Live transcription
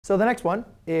So the next one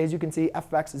is you can see f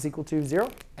of x is equal to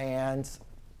 0. And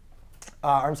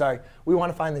I'm sorry, we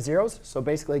want to find the zeros. So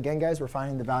basically, again, guys, we're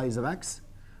finding the values of x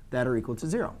that are equal to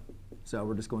 0. So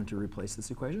we're just going to replace this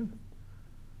equation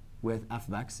with f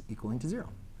of x equaling to 0.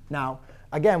 Now,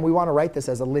 again, we want to write this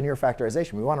as a linear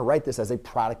factorization. We want to write this as a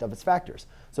product of its factors.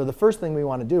 So the first thing we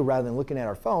want to do, rather than looking at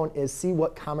our phone, is see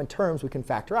what common terms we can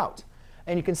factor out.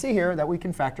 And you can see here that we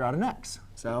can factor out an x.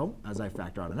 So as I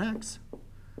factor out an x,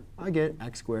 I get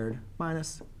x squared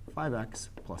minus 5x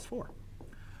plus 4.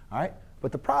 All right?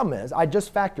 But the problem is I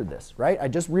just factored this, right? I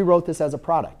just rewrote this as a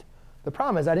product. The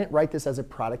problem is I didn't write this as a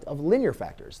product of linear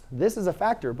factors. This is a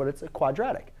factor, but it's a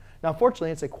quadratic. Now,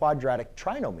 fortunately, it's a quadratic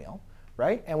trinomial,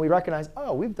 right? And we recognize,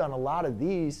 oh, we've done a lot of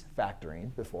these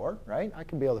factoring before, right? I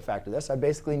can be able to factor this. I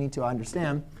basically need to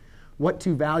understand what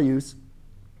two values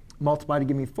multiply to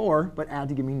give me 4, but add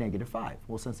to give me negative 5.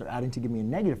 Well, since they're adding to give me a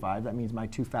negative 5, that means my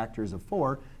two factors of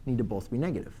 4 need to both be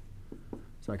negative.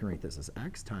 So I can write this as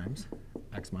x times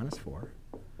x minus 4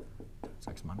 times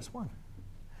x minus 1.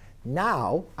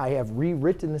 Now I have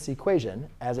rewritten this equation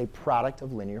as a product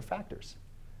of linear factors,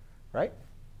 right?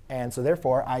 And so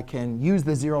therefore, I can use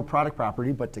the zero product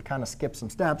property. But to kind of skip some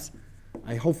steps,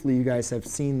 hopefully you guys have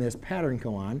seen this pattern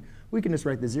go on. We can just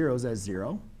write the zeros as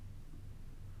 0,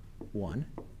 1,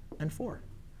 and 4.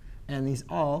 And these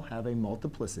all have a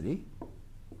multiplicity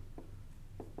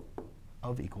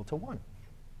of equal to 1,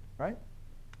 right?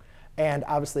 And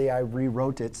obviously, I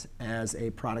rewrote it as a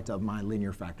product of my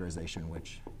linear factorization,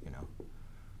 which,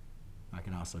 I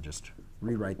can also just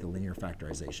rewrite the linear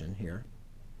factorization here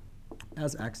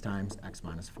as x times x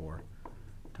minus 4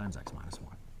 times x minus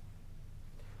 1.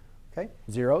 OK,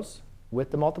 zeros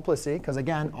with the multiplicity, because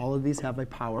again, all of these have a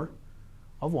power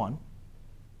of 1.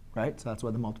 Right? So that's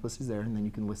why the multiplicity is there. And then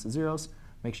you can list the zeros.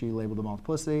 Make sure you label the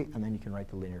multiplicity. And then you can write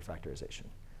the linear factorization.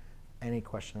 Any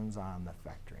questions on the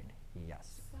factoring?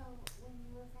 Yes? So when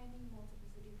you were finding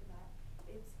multiplicity for that,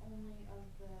 it's only of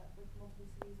the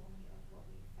multiplicity is only of what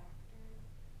we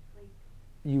factored?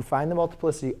 You find the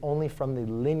multiplicity only from the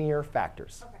linear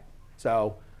factors. OK.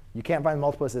 So you can't find the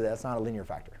multiplicity that's not a linear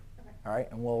factor. OK. All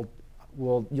right?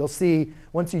 And you'll see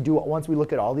once we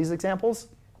look at all these examples,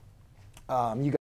 you